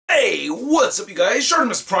Hey, what's up you guys?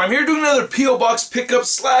 ShartimusPrime here doing another P.O. Box pickup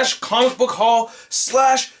 / comic book haul /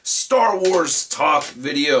 Star Wars talk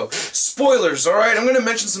video. Spoilers, alright? I'm going to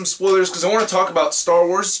mention some spoilers because I want to talk about Star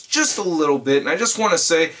Wars just a little bit. And I just want to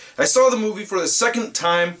say, I saw the movie for the second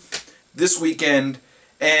time this weekend,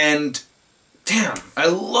 and damn, I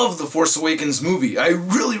love the Force Awakens movie. I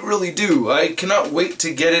really, really do. I cannot wait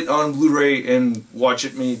to get it on Blu-ray and watch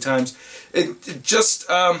it many times. It just,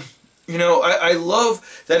 you know, I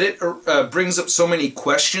love that it brings up so many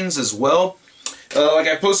questions as well. Like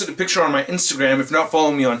I posted a picture on my Instagram. If you're not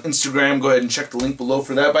following me on Instagram, go ahead and check the link below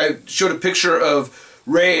for that. But I showed a picture of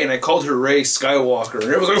Rey, and I called her Rey Skywalker.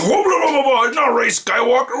 And it was like, oh, blah, blah, blah, blah, it's not Rey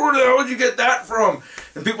Skywalker. Where the hell did you get that from?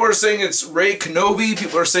 And people are saying it's Rey Kenobi.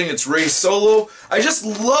 People are saying it's Rey Solo. I just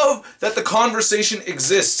love that the conversation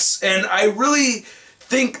exists. And I really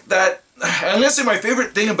think that, I'm going to say my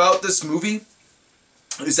favorite thing about this movie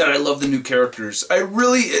is that I love the new characters.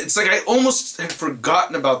 It's like I almost had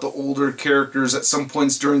forgotten about the older characters at some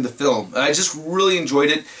points during the film. I just really enjoyed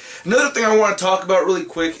it. Another thing I want to talk about really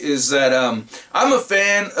quick is that I'm a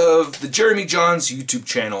fan of the Jeremy Jahns YouTube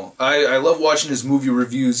channel. I love watching his movie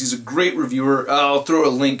reviews. He's a great reviewer. I'll throw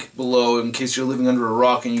a link below in case you're living under a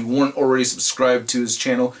rock and you weren't already subscribed to his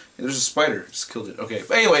channel. There's a spider. Just killed it. Okay.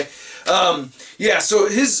 But anyway, yeah, so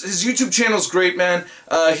his YouTube channel is great, man.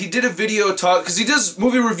 He did a video talk, because he does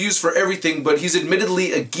movie reviews for everything, but he's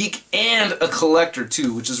admittedly a geek and a collector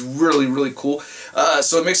too, which is really, really cool.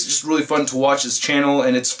 So it makes it just really fun to watch his channel,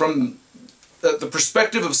 and it's from the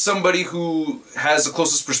perspective of somebody who has the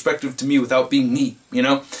closest perspective to me without being me, you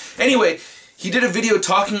know? Anyway, he did a video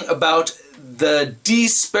talking about the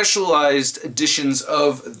despecialized editions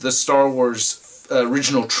of the Star Wars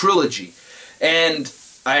original trilogy, and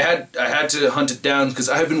I had to hunt it down because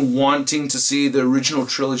I have been wanting to see the original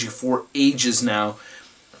trilogy for ages now,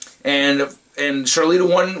 and Charlita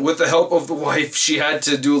won with the help of the wife. She had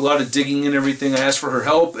to do a lot of digging and everything. I asked for her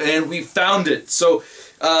help, and we found it. So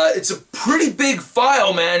it's a pretty big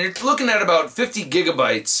file, man. You're looking at about 50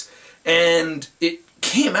 gigabytes, and it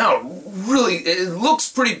came out really, it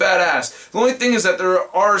looks pretty badass. The only thing is that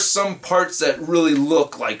there are some parts that really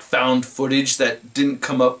look like found footage that didn't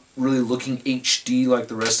come up really looking HD like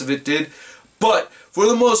the rest of it did. But for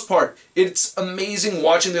the most part, it's amazing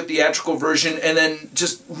watching the theatrical version and then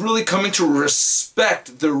just really coming to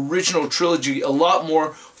respect the original trilogy a lot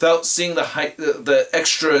more without seeing the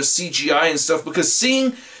extra CGI and stuff, because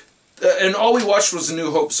seeing and all we watched was A New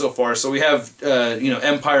Hope so far, so we have you know,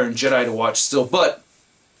 Empire and Jedi to watch still, but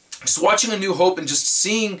just watching A New Hope and just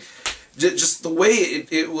seeing just the way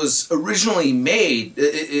it was originally made,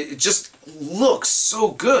 it just looks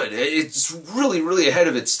so good. It's really, really ahead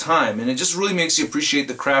of its time, and it just really makes you appreciate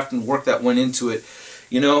the craft and work that went into it,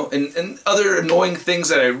 you know. And other annoying things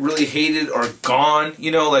that I really hated are gone,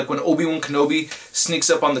 you know, like when Obi-Wan Kenobi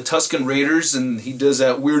sneaks up on the Tusken Raiders and he does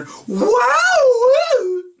that weird wow,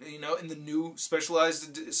 you know, in the new special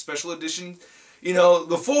edition. You know,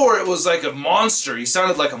 before it was like a monster. He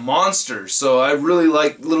sounded like a monster. So I really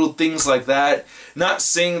like little things like that. Not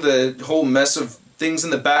seeing the whole mess of things in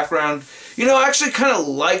the background. You know, I actually kind of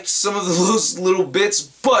liked some of those little bits,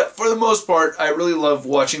 but for the most part, I really love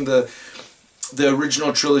watching the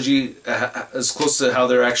original trilogy as close to how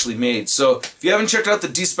they're actually made. So if you haven't checked out the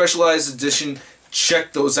despecialized edition,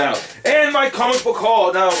 check those out. And my comic book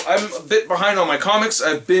haul. Now, I'm a bit behind on my comics.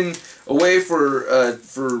 I've been away for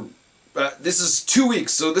this is 2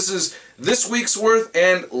 weeks, so this is this week's worth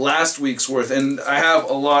and last week's worth, and I have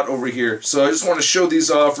a lot over here, so I just want to show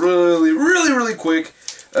these off really, really, really quick.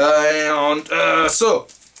 So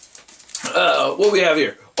what we have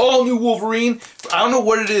here, all new Wolverine. I don't know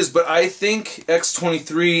what it is, but I think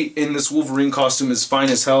X-23 in this Wolverine costume is fine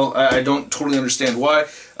as hell. I don't totally understand why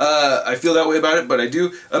I feel that way about it, but I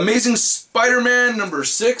do. Amazing Spider-Man number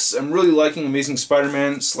 6. I'm really liking Amazing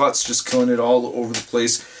Spider-Man. Slot's just killing it all over the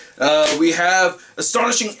place. We have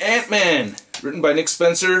Astonishing Ant-Man, written by Nick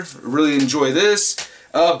Spencer. Really enjoy this.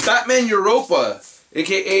 Batman Europa,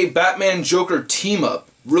 aka Batman Joker Team Up.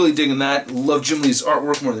 Really digging that. Love Jim Lee's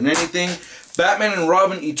artwork more than anything. Batman and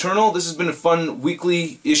Robin Eternal. This has been a fun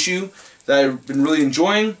weekly issue that I've been really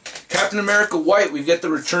enjoying. Captain America White. We get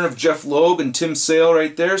the return of Jeff Loeb and Tim Sale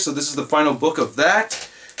right there. So this is the final book of that.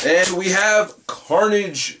 And we have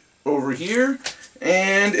Carnage over here.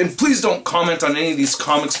 And please don't comment on any of these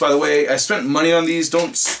comics, by the way. I spent money on these.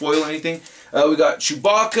 Don't spoil anything. We got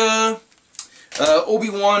Chewbacca,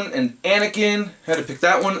 Obi-Wan and Anakin. Had to pick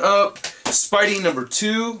that one up. Spidey number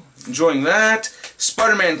 2. Enjoying that.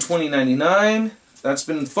 Spider-Man 2099. That's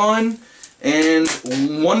been fun. And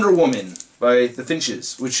Wonder Woman by the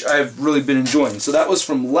Finches, which I've really been enjoying. So that was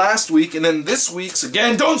from last week, and then this week's,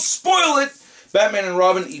 again, don't spoil it, Batman and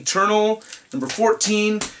Robin Eternal, number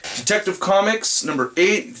 14, Detective Comics, number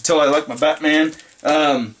 8, you can tell I like my Batman,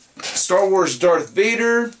 Star Wars Darth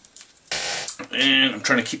Vader, and I'm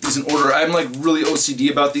trying to keep these in order. I'm like really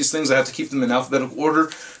OCD about these things. I have to keep them in alphabetical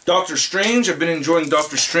order. Doctor Strange, I've been enjoying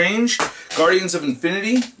Doctor Strange. Guardians of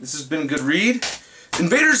Infinity, this has been a good read.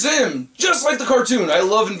 Invader Zim, just like the cartoon. I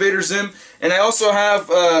love Invader Zim. And I also have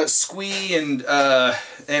Squee and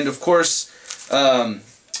of course,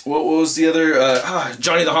 what was the other?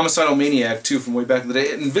 Johnny the Homicidal Maniac, too, from way back in the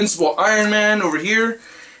day. Invincible Iron Man over here.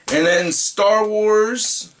 And then Star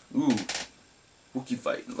Wars. Ooh, Wookiee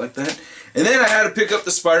fight, like that. And then I had to pick up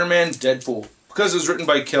the Spider-Man Deadpool, because it was written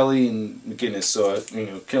by Kelly and McGinnis, so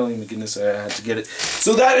Kelly and McGinnis, I had to get it.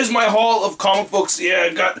 So that is my haul of comic books. Yeah,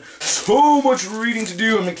 I got so much reading to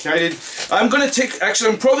do. I'm excited. I'm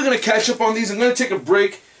probably gonna catch up on these. I'm gonna take a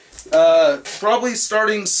break, probably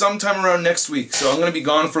starting sometime around next week. So I'm gonna be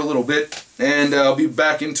gone for a little bit, and I'll be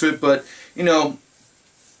back into it. But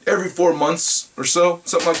every 4 months or so,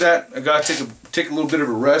 something like that, I gotta take a little bit of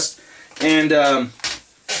a rest, and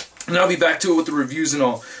I'll be back to it with the reviews and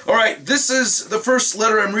all. Alright, this is the first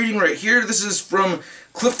letter I'm reading right here. This is from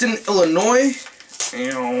Clifton, Illinois.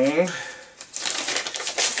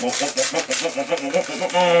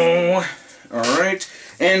 Alright,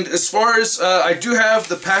 and as far as, I do have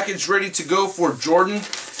the package ready to go for Jordan.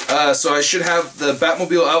 So I should have the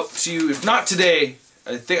Batmobile out to you, if not today.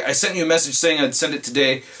 I think I sent you a message saying I'd send it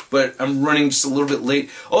today, but I'm running just a little bit late.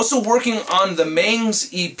 Also working on the Mangs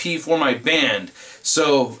EP for my band.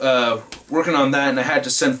 So, working on that, and I had to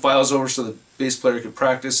send files over so the bass player could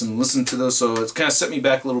practice and listen to those, so it's kind of set me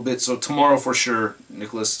back a little bit. So tomorrow for sure,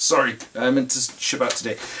 Nicholas. Sorry, I meant to ship out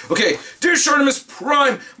today. Okay, dear Shartimus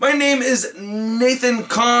Prime, my name is Nathan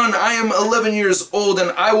Kahn. I am 11 years old,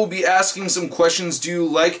 and I will be asking some questions. Do you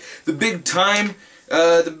like the Big Time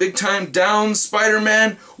Down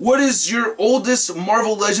Spider-Man? What is your oldest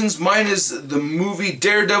Marvel Legends? Mine is the movie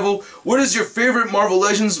Daredevil. What is your favorite Marvel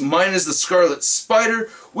Legends? Mine is the Scarlet Spider.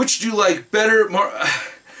 Which do you like better?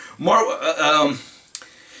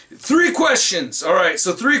 3 questions. Alright,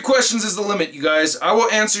 so 3 questions is the limit, you guys. I will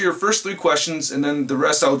answer your first 3 questions, and then the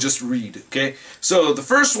rest I'll just read, okay? So, the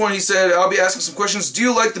first one, he said, I'll be asking some questions. Do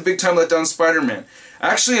you like the Big Time Letdown Spider-Man?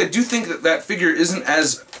 Actually, I do think that that figure isn't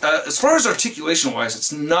as far as articulation-wise,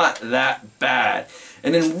 it's not that bad.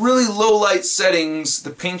 And in really low-light settings, the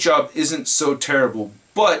paint job isn't so terrible.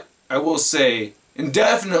 But, I will say, and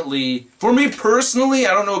definitely, for me personally,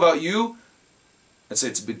 I don't know about you, I'd say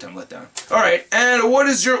it's a big time letdown. Alright, and what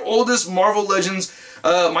is your oldest Marvel Legends?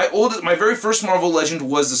 My very first Marvel Legend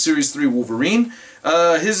was the Series 3 Wolverine.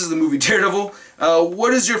 His is the movie Daredevil.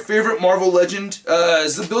 What is your favorite Marvel Legend?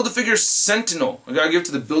 Is the Build-A-Figure Sentinel. I gotta give it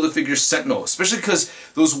to the Build-A-Figure Sentinel, especially because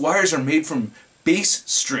those wires are made from bass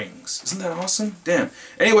strings. Isn't that awesome? Damn.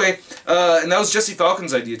 Anyway, and that was Jesse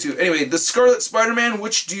Falcon's idea too. Anyway, the Scarlet Spider-Man,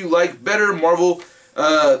 which do you like better? Marvel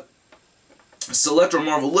Select or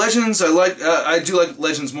Marvel Legends? I do like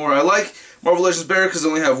Legends more. I like Marvel Legends better because I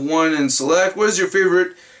only have one in Select. What is your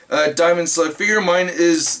favorite Diamond Select figure? Mine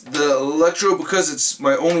is the Electro because it's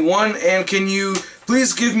my only one. And can you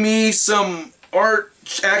please give me some art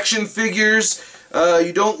action figures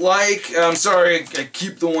you don't like? I'm sorry, I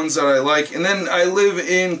keep the ones that I like. And then I live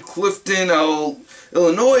in Clifton,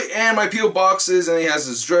 Illinois, and my P.O. box is, and he has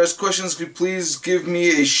his address. Questions, could you please give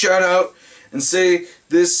me a shout out and say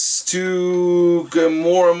this to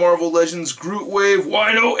more Marvel Legends Groot Wave.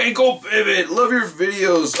 Why no ankle pivot? Love your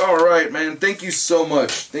videos. Alright, man. Thank you so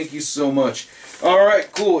much. Thank you so much.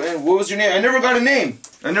 Alright, cool. And what was your name? I never got a name.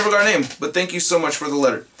 But thank you so much for the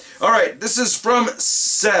letter. Alright, this is from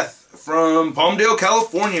Seth from Palmdale,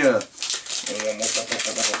 California.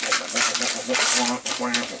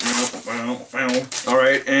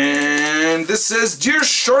 Alright, and this says, Dear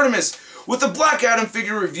Shartimus, with the Black Adam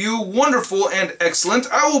figure review, wonderful and excellent,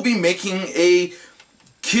 I will be making a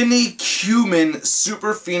Kinnikuman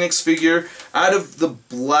Super Phoenix figure out of the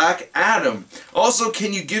Black Adam. Also,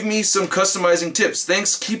 can you give me some customizing tips?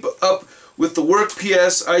 Thanks, keep up with the work.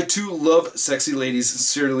 P.S. I too love sexy ladies.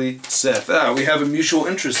 Sincerely, Seth. We have a mutual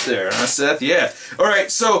interest there, huh, Seth? Yeah.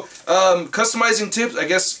 Alright, so, customizing tips, I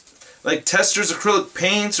guess, like Tester's acrylic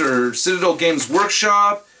paints or Citadel Games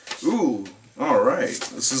Workshop. Ooh. Alright,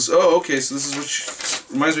 this is, oh, okay, so this is what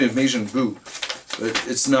reminds me of Majin Buu, but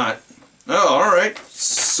it's not. Oh, alright,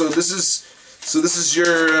 so this is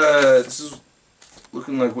your, this is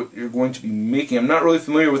looking like what you're going to be making. I'm not really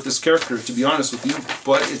familiar with this character, to be honest with you,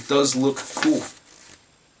 but it does look cool.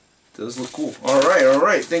 It does look cool.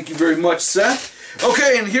 Alright, thank you very much, Seth.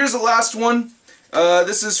 Okay, and here's the last one.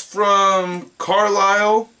 This is from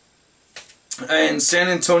Carlisle and San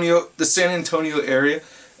Antonio, the San Antonio area.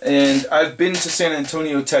 And I've been to San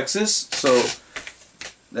Antonio, Texas, so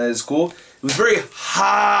that is cool. It was very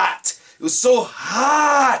hot. It was so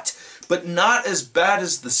hot, but not as bad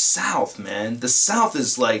as the South, man. The South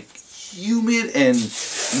is like humid and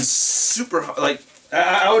super hot. Like,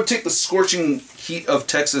 I would take the scorching heat of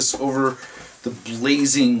Texas over the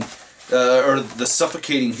blazing or the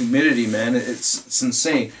suffocating humidity, man. It's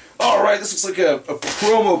insane. All right, this looks like a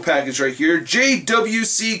promo package right here.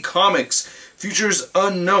 JWC Comics, Futures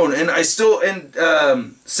Unknown, and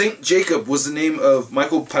Saint Jacob was the name of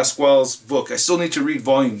Michael Pasquale's book. I still need to read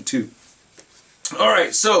volume 2. All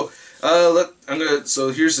right, so so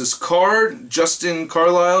here's this card, Justin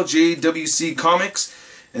Carlisle, JWC Comics,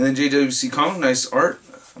 and then JWC Comics, nice art.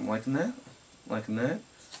 I'm liking that. Liking that.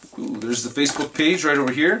 Ooh, there's the Facebook page right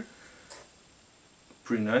over here.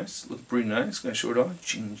 Pretty nice. Look pretty nice. Gonna show it off.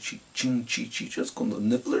 Just con the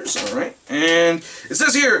nipplers. Alright. And it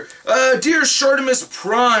says here, Dear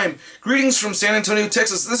ShartimusPrime, greetings from San Antonio,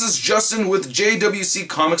 Texas. This is Justin with JWC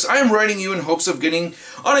Comics. I am writing you in hopes of getting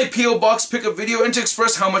on a P.O. Box pickup video and to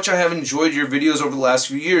express how much I have enjoyed your videos over the last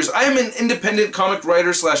few years. I am an independent comic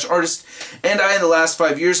writer / artist, and I, in the last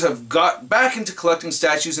 5 years, have got back into collecting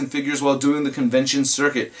statues and figures while doing the convention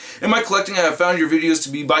circuit. In my collecting, I have found your videos to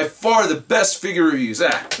be by far the best figure reviews.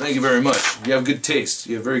 Thank you very much. You have good taste.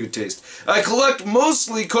 You have very good taste. I collect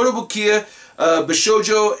mostly Kotobukiya,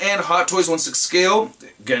 Bishojo, and Hot Toys 1/6 scale.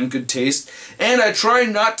 Again, good taste. And I try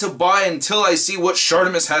not to buy until I see what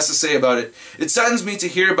Shartimus has to say about it. It saddens me to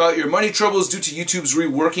hear about your money troubles due to YouTube's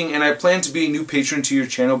reworking, and I plan to be a new patron to your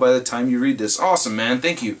channel by the time you read this. Awesome, man.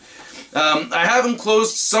 Thank you. I have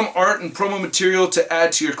enclosed some art and promo material to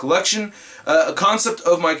add to your collection. A concept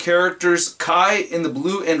of my characters Kai in the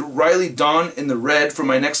blue and Riley Dawn in the red for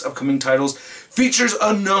my next upcoming titles. Features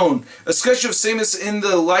Unknown. A sketch of Samus in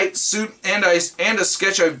the light suit and a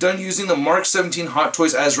sketch I've done using the Mark 17 Hot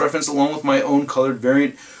Toys as reference along with my own colored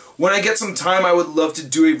variant. When I get some time, I would love to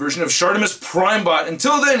do a version of Shartimus Bot.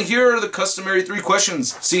 Until then, here are the customary 3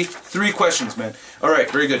 questions. See? 3 questions, man.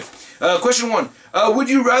 Alright, very good. Question 1. Would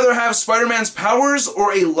you rather have Spider-Man's powers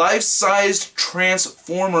or a life-sized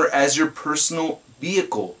Transformer as your personal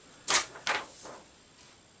vehicle?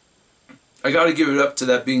 I gotta give it up to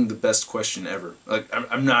that being the best question ever. Like,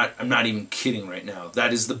 I'm not even kidding right now.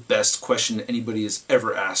 That is the best question anybody has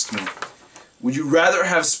ever asked me. Would you rather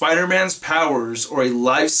have Spider-Man's powers or a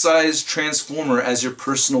life-sized Transformer as your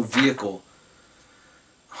personal vehicle?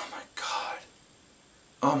 Oh my god.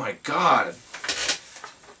 Oh my god.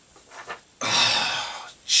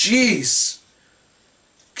 Jeez.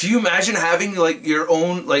 Can you imagine having like your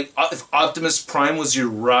own, like if Optimus Prime was your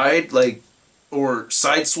ride, like, or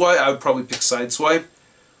Sideswipe? I would probably pick Sideswipe.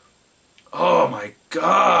 Oh my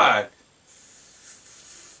god.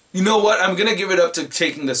 You know what? I'm gonna give it up to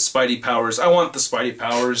taking the Spidey powers. I want the Spidey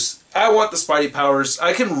powers. I want the Spidey powers.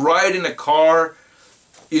 I can ride in a car,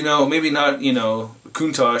 you know, maybe not, you know,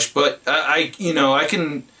 Countach, but I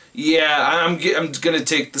can. Yeah, I'm gonna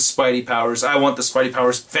take the Spidey powers. I want the Spidey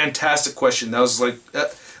powers. Fantastic question. That was like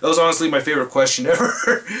that was honestly my favorite question ever.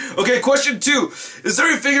 Okay, question 2. Is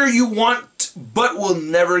there a figure you want but will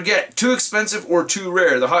never get? Too expensive or too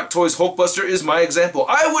rare? The Hot Toys Hulkbuster is my example.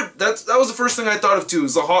 That was the first thing I thought of too.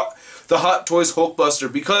 Is the Hot Toys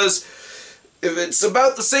Hulkbuster, because if it's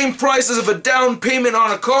about the same price as a down payment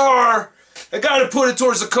on a car, I gotta put it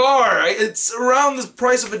towards the car. It's around the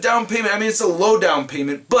price of a down payment. I mean, it's a low down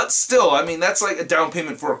payment, but still, I mean, that's like a down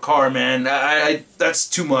payment for a car, man. That's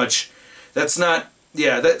too much. That's not.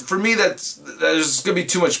 Yeah, for me, there's gonna be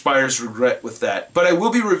too much buyer's regret with that. But I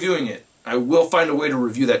will be reviewing it. I will find a way to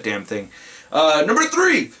review that damn thing. Number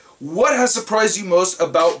 3. What has surprised you most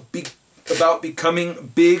about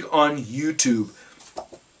becoming big on YouTube?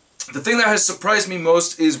 The thing that has surprised me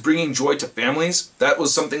most is bringing joy to families. That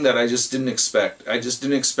was something that I just didn't expect. I just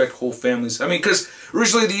didn't expect whole families. I mean, because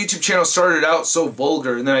originally the YouTube channel started out so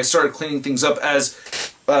vulgar, and then I started cleaning things up as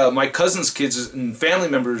my cousin's kids and family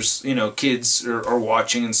members, you know, kids are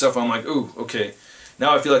watching and stuff. I'm like, ooh, okay.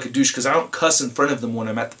 Now I feel like a douche because I don't cuss in front of them when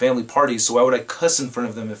I'm at the family parties, so why would I cuss in front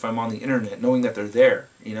of them if I'm on the internet, knowing that they're there,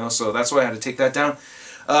 you know? So that's why I had to take that down.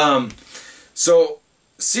 So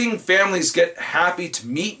seeing families get happy to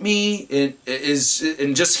meet me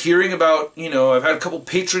and just hearing about, you know, I've had a couple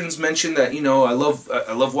patrons mention that, you know, I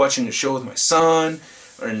love watching a show with my son,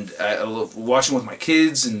 and I love watching with my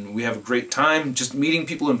kids, and we have a great time just meeting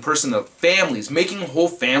people in person. The families, making whole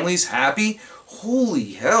families happy.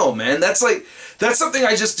 Holy hell, man! That's something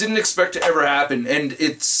I just didn't expect to ever happen, and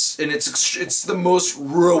it's the most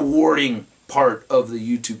rewarding part of the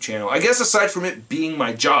YouTube channel. I guess aside from it being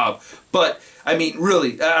my job, but I mean,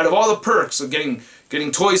 really, out of all the perks of getting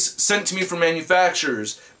toys sent to me from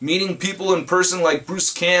manufacturers, meeting people in person like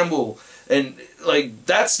Bruce Campbell, and like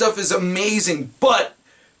that stuff is amazing, but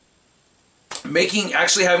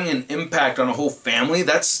actually having an impact on a whole family,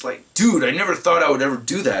 that's like, dude, I never thought I would ever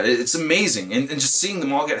do that. It's amazing. And just seeing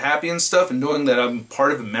them all get happy and stuff, and knowing that I'm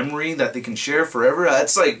part of a memory that they can share forever,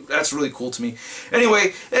 that's really cool to me.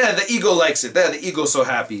 Anyway, yeah, the ego likes it. The ego's so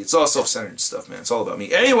happy. It's all self-centered stuff, man. It's all about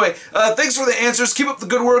me. Anyway, thanks for the answers. Keep up the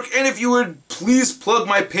good work. And if you would, please plug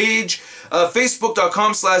my page,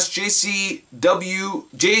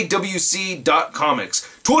 facebook.com/jwc.comics.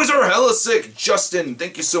 Toys are hella sick, Justin.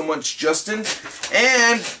 Thank you so much, Justin.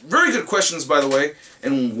 And very good questions, by the way.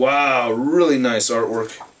 And wow, really nice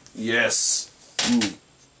artwork. Yes. Ooh.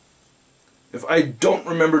 If I don't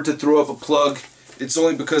remember to throw up a plug, it's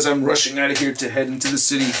only because I'm rushing out of here to head into the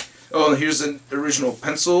city. Oh, and here's the original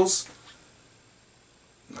pencils.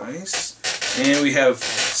 Nice. And we have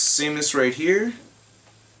Samus right here.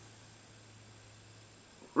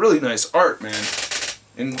 Really nice art, man.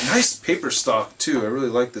 And nice paper stock, too. I really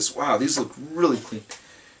like this. Wow, these look really clean.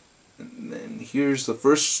 And then here's the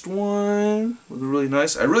first one. Look really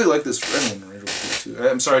nice. I really like this red one right over here, too.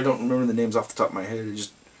 I'm sorry I don't remember the names off the top of my head.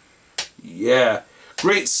 Yeah.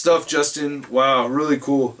 Great stuff, Justin. Wow, really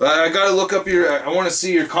cool. I gotta look up I want to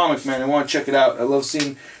see your comic, man. I want to check it out. I love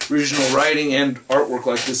seeing original writing and artwork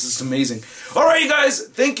like this. It's amazing. Alright, you guys.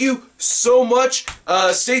 Thank you so much.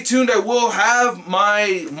 Stay tuned. I will have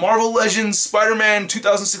my Marvel Legends Spider-Man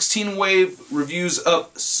 2016 wave reviews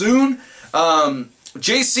up soon.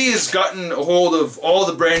 JC has gotten a hold of all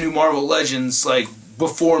the brand new Marvel Legends like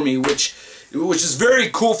before me, which is very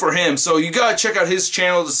cool for him. So you gotta check out his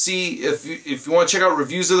channel to see if you want to check out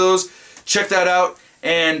reviews of those. Check that out.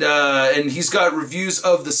 And he's got reviews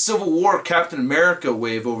of the Civil War Captain America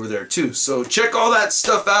wave over there too. So check all that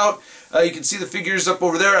stuff out. You can see the figures up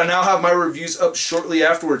over there, and I'll have my reviews up shortly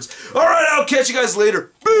afterwards. Alright, I'll catch you guys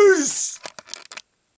later. Peace!